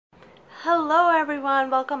Hello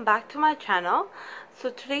everyone, welcome back to my channel.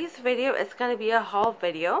 So today's video is going to be a haul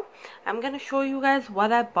video. I'm going to show you guys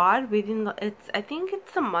what I bought within I think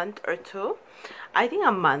it's a month or two. I think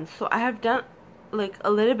a month. So I have done like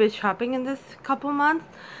a little bit shopping in this couple months.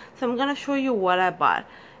 So I'm going to show you what I bought.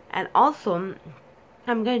 And also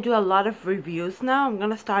I'm going to do a lot of reviews now. I'm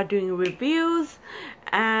going to start doing reviews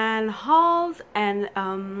and hauls and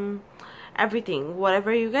everything,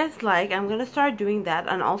 whatever you guys like. I'm gonna start doing that,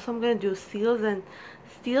 and also I'm gonna do steals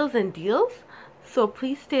and deals. So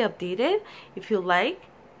please stay updated. If you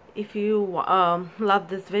love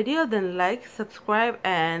this video, then like, subscribe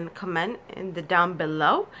and comment in the down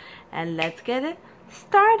below, and let's get it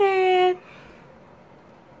started.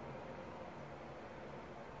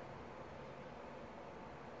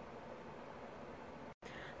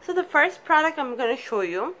 So the first product I'm going to show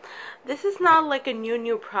you, this is not like a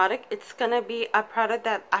new product. It's going to be a product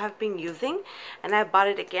that I have been using and I bought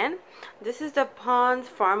it again. This is the Pond's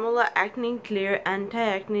Formula Acne Clear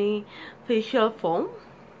Anti-Acne Facial Foam.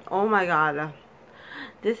 Oh my god.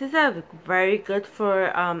 This is a very good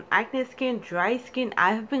for acne skin, dry skin.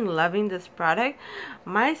 I have been loving this product.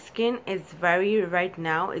 My skin is right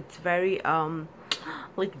now it's very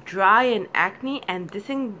like dry and acne, and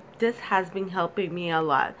this has been helping me a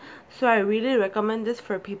lot. So I really recommend this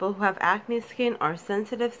for people who have acne skin or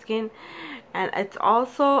sensitive skin. And it's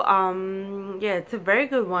also yeah, it's a very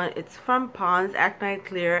good one. It's from Pond's Acne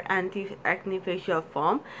Clear Anti-Acne Facial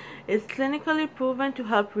Foam. It's clinically proven to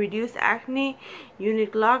help reduce acne.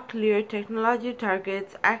 Unique Clear technology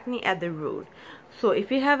targets acne at the root. So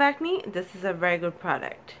if you have acne, this is a very good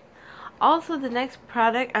product. Also, the next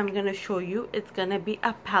product I'm going to show you, it's going to be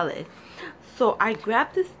a palette. So I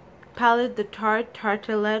grabbed this palette, the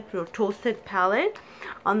Tartelette Toasted Palette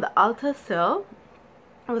on the Ulta sale.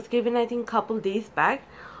 I was given, I think, a couple days back.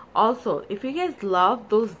 Also, if you guys love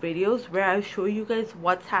those videos where I show you guys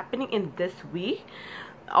what's happening in this week,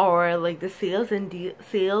 or like the sales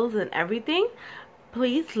and everything,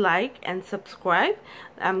 please like and subscribe.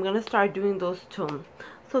 I'm going to start doing those too.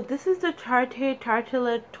 So this is the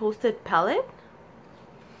Tartelette Toasted Palette.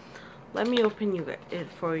 Let me open it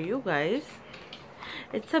for you guys.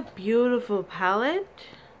 It's a beautiful palette.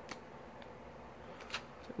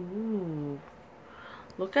 Ooh,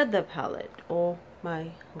 look at the palette. Oh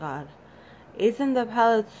my god, isn't the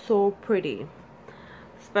palette so pretty?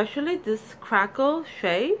 Especially this crackle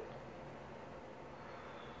shade.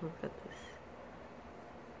 Look at this.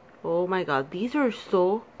 Oh my god, these are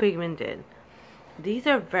so pigmented. These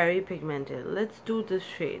are very pigmented. Let's do this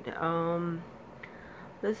shade.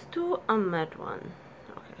 Let's do a matte one.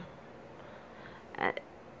 Okay.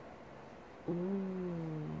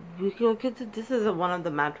 Ooh, you can look at it. This is one of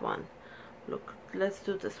the matte one. Look, let's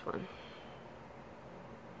do this one.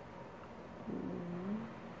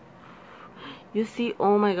 You see,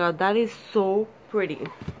 oh my god, that is so pretty.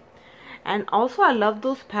 And also I love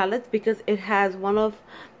those palettes because it has one of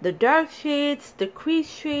the dark shades, the crease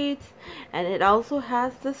shades, and it also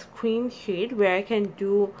has this cream shade where I can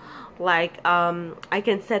do like I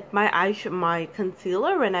can set my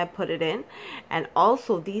concealer when I put it in. And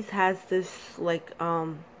also these has this like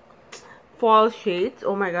fall shades.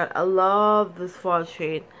 Oh my god, I love this fall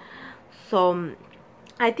shade. So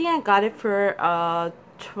I think I got it for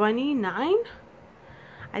 29.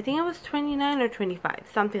 I think it was 29 or 25,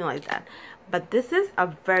 something like that. But this is a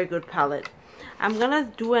very good palette. I'm gonna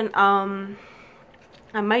do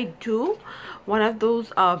I might do one of those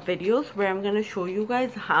videos where I'm gonna show you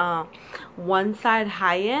guys one side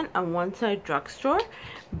high-end and one side drugstore,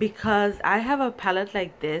 because I have a palette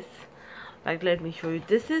like this. Like, let me show you.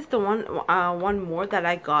 This is the one more that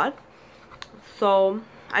I got. So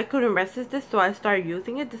I couldn't resist this, so I started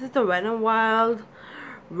using it. This is the Wet n Wild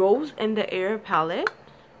Rose in the Air palette.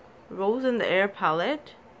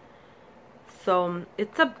 So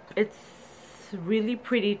it's really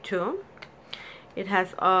pretty too. It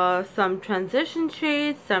has some transition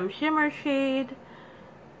shades, some shimmer shade,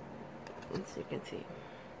 as you can see.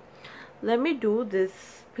 Let me do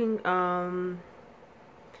this pink the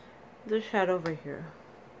shadow over here.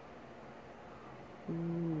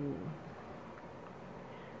 Ooh.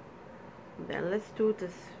 Then let's do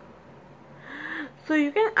this, so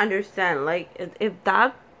you can understand, like, if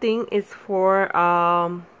that thing is for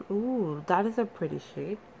ooh, that is a pretty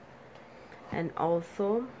shade. And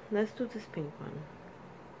also let's do this pink one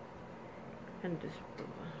and this blue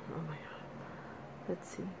one. Oh my god, let's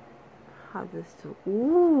see how this do.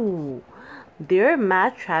 Ooh, their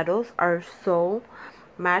matte shadows are so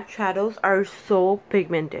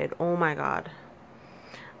pigmented. Oh my god,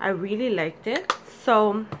 I really liked it.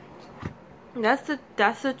 So that's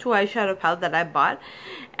the two eyeshadow palette that I bought.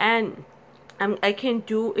 And I can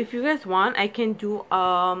do, if you guys want, I can do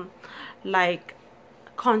like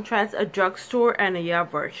contrast a drugstore and a year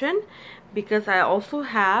version, because I also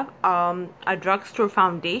have a drugstore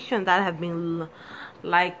foundation that I have been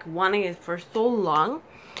like wanting it for so long.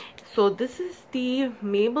 So this is the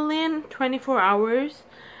Maybelline 24 hours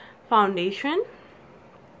foundation.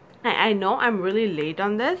 I know I'm really late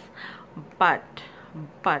on this, but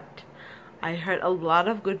I heard a lot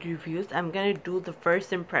of good reviews. I'm gonna do the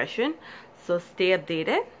first impression, so stay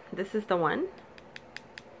updated. This is the one.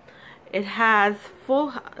 It has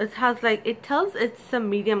like, it tells it's a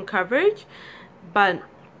medium coverage, but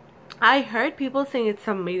I heard people saying it's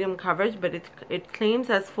a medium coverage, but it claims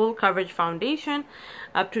as full coverage foundation,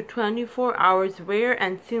 up to 24 hours wear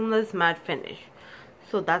and seamless matte finish.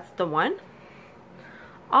 So that's the one.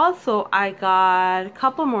 Also, I got a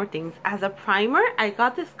couple more things. As a primer, I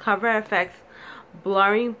got this Cover FX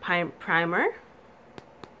blurring primer.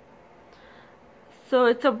 So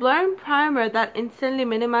it's a blurring primer that instantly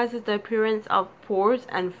minimizes the appearance of pores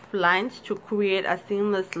and lines to create a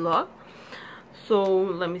seamless look. So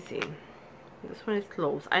let me see. This one is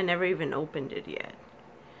closed. I never even opened it yet.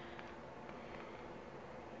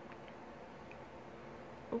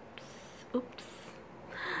 Oops.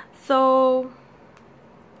 So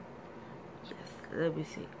yes, let me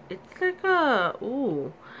see. It's like a,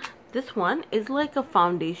 ooh, this one is like a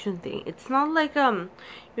foundation thing. It's not like you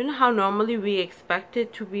know how normally we expect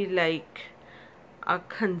it to be like a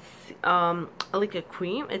like a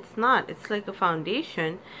cream. It's not. It's like a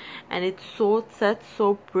foundation, and it's so set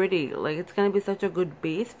so pretty. Like, it's gonna be such a good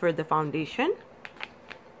base for the foundation.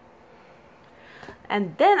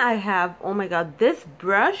 And then I have, oh my god, this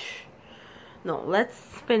brush. No, let's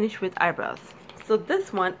finish with eyebrows. So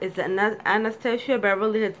this one is an Anastasia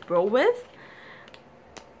Beverly Hills Brow Wiz.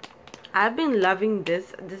 I've been loving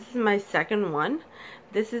this. This is my second one.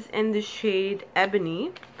 This is in the shade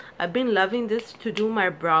Ebony. I've been loving this to do my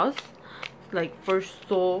brows like for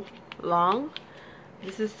so long.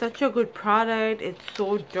 This is such a good product. It's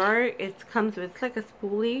so dark. It comes with, it's like a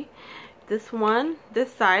spoolie. This one,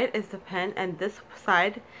 this side is the pen, and this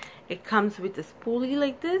side it comes with a spoolie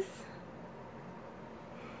like this.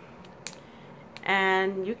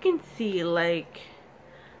 And you can see, like,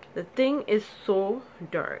 the thing is so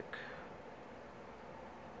dark.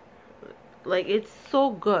 Like, it's so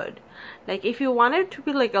good. Like, if you want it to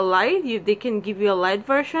be like a light, they can give you a light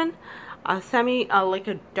version, a like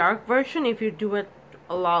a dark version if you do it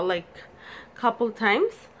a lot, like couple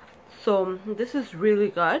times. So this is really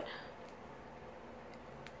good.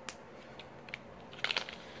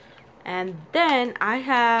 And then I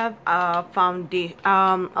have a foundation,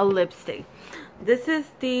 a lipstick. This is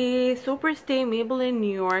the Superstay Maybelline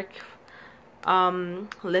New York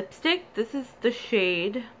lipstick. This is the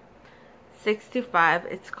shade 65.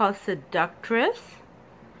 It's called Seductress.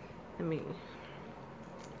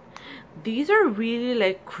 These are really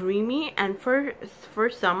like creamy, and for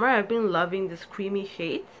summer I've been loving this creamy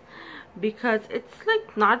shades because it's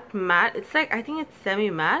like not matte. It's like, I think it's semi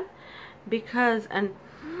matte, because, and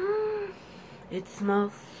it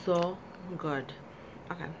smells so good.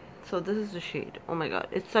 Okay, so this is the shade. Oh my god,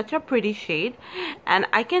 it's such a pretty shade. And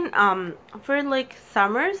I can for like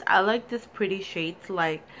summers, I like this pretty shades,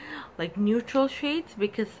 like neutral shades,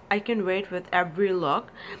 because I can wear it with every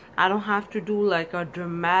look. I don't have to do like a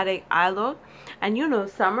dramatic eye look. And you know,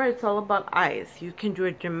 summer, it's all about eyes. You can do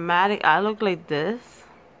a dramatic eye look like this,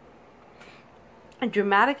 a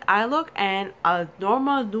dramatic eye look, and a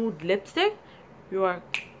normal nude lipstick. You are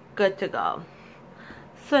good to go.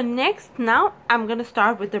 So next, now I'm gonna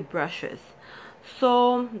start with the brushes.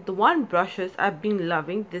 So the one brushes I've been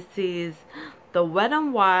loving, this is the Wet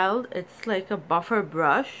n Wild. It's like a buffer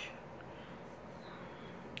brush.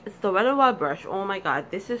 It's the Wet n Wild brush. Oh my god,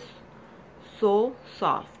 this is so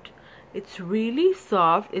soft. It's really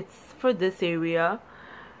soft. It's for this area,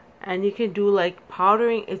 and you can do like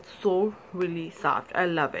powdering. It's so really soft. I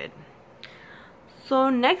love it. So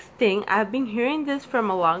next thing, I've been hearing this from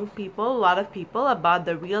a lot of people about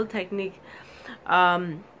the Real Technique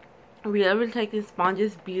Real Technique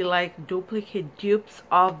sponges be like duplicate dupes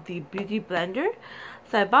of the Beauty Blender.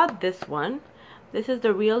 So I bought this one. This is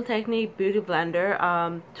the Real Technique Beauty Blender,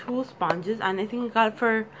 2 sponges, and I think I got it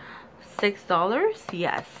for $6.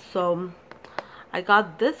 Yes, so I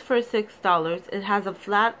got this for $6. It has a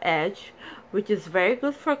flat edge, which is very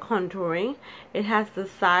good for contouring. It has the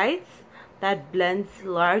sides that blends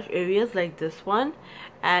large areas like this one,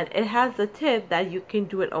 and it has the tip that you can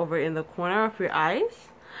do it over in the corner of your eyes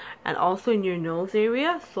and also in your nose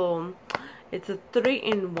area. So it's a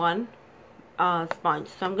 3-in-1 sponge.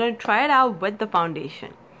 So I'm going to try it out with the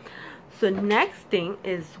foundation. So next thing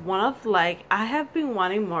is one of, like, I have been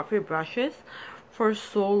wanting Morphe brushes for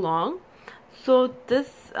so long. So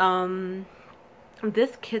this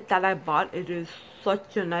kit that I bought, it is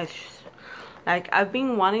such a nice, like, I've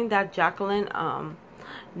been wanting that Jacqueline,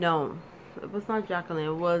 no, it was not Jacqueline,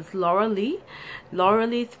 it was Laura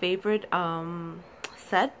Lee's favorite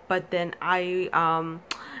set, but then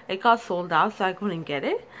it got sold out, so I couldn't get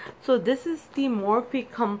it. So this is the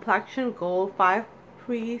Morphe Complexion Gold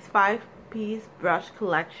 5-piece brush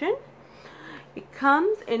collection. It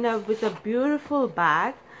comes in with a beautiful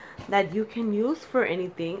bag that you can use for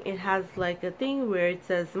anything. It has like a thing where it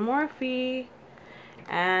says Morphe,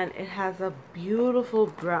 and it has a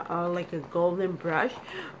beautiful like a golden brush,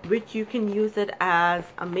 which you can use it as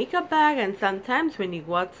a makeup bag, and sometimes when you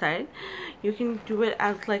go outside you can do it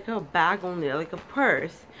as like a bag only, like a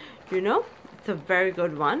purse, you know. It's a very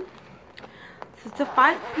good one. So it's a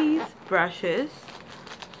 5-piece brushes,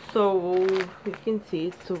 so you can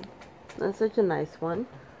see, so that's such a nice one.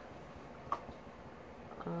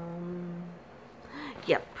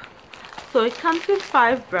 Yep, so it comes with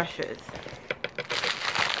 5 brushes.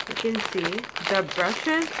 You can see the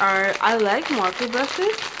brushes are, I like Morphe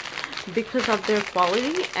brushes because of their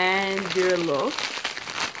quality and their look.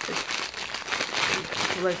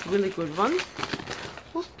 It's like really good ones.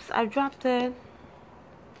 Oops, I dropped it.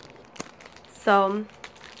 So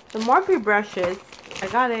the Morphe brushes, I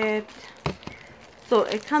got it. So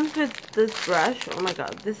it comes with this brush. Oh my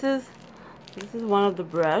god, this is one of the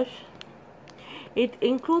brush. It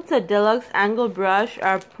includes a deluxe angle brush,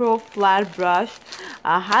 a pro flat brush,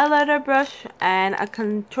 a highlighter brush, and a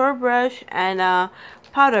contour brush, and a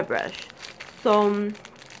powder brush. So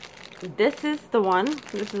this is the one.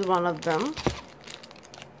 This is one of them.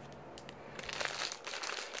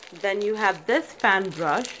 Then you have this fan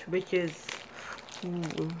brush, which is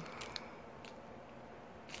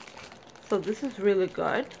so this is really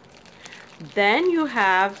good. Then you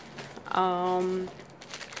have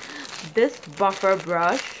this buffer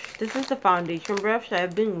brush. This is the foundation brush.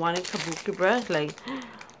 I've been wanting kabuki brush,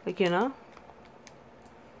 like you know.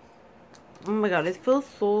 Oh my god, it feels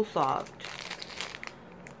so soft.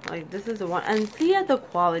 Like, this is the one, and see at the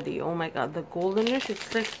quality. Oh my god, the goldenish,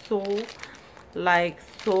 it's like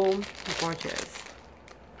so gorgeous.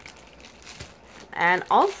 And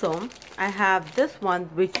also I have this one,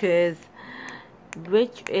 which is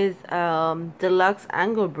deluxe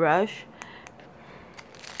angle brush.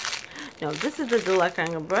 No, this is the deluxe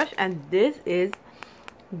angle brush, and this is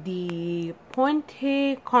the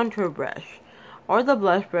pointy contour brush, or the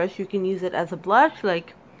blush brush. You can use it as a blush,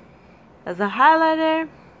 like as a highlighter,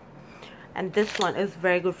 and this one is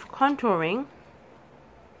very good for contouring.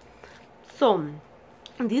 So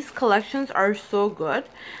these collections are so good,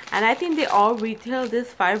 and I think they all retail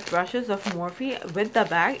this 5 brushes of Morphe with the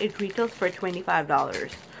bag. It retails for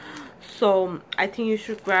 $25. So I think you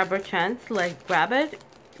should grab a chance, like grab it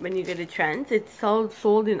when you get a chance. It's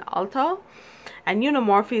sold in Ulta, and you know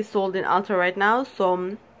Morphe is sold in Ulta right now.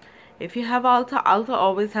 So if you have Ulta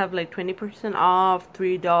always have like 20% off,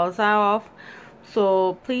 $3 off.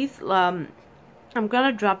 So please, I'm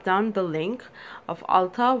gonna drop down the link of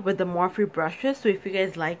Ulta with the Morphe brushes, so if you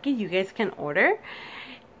guys like it, you guys can order.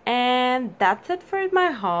 And that's it for my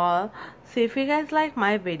haul. So if you guys like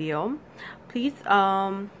my video, please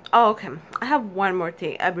oh okay, I have one more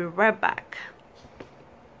thing. I'll be right back.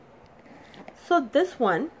 So this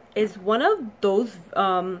one is one of those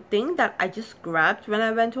things that I just grabbed when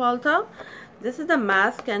I went to Ulta. This is the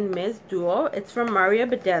Mask and Mist Duo. It's from Maria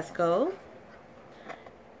Badescu.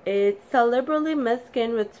 It's a liberally mist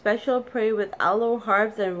skin with special spray with aloe,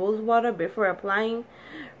 herbs, and rose water before applying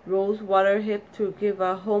rose water hip to give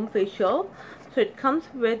a home facial. So it comes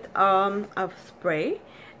with a spray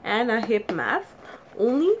and a hip mask,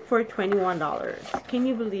 only for $21. Can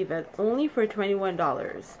you believe it? Only for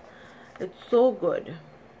 $21. It's so good.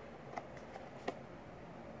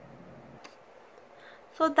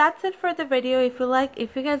 So that's it for the video. If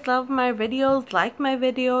you guys love my videos, like my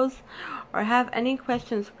videos, or have any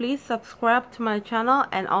questions, please subscribe to my channel,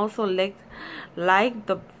 and also like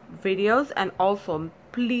the videos, and also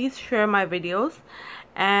please share my videos,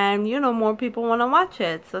 and you know, more people want to watch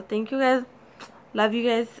it. So thank you guys, love you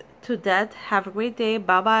guys to death. Have a great day.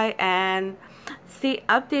 Bye bye, and stay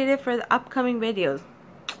updated for the upcoming videos.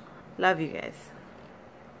 Love you guys.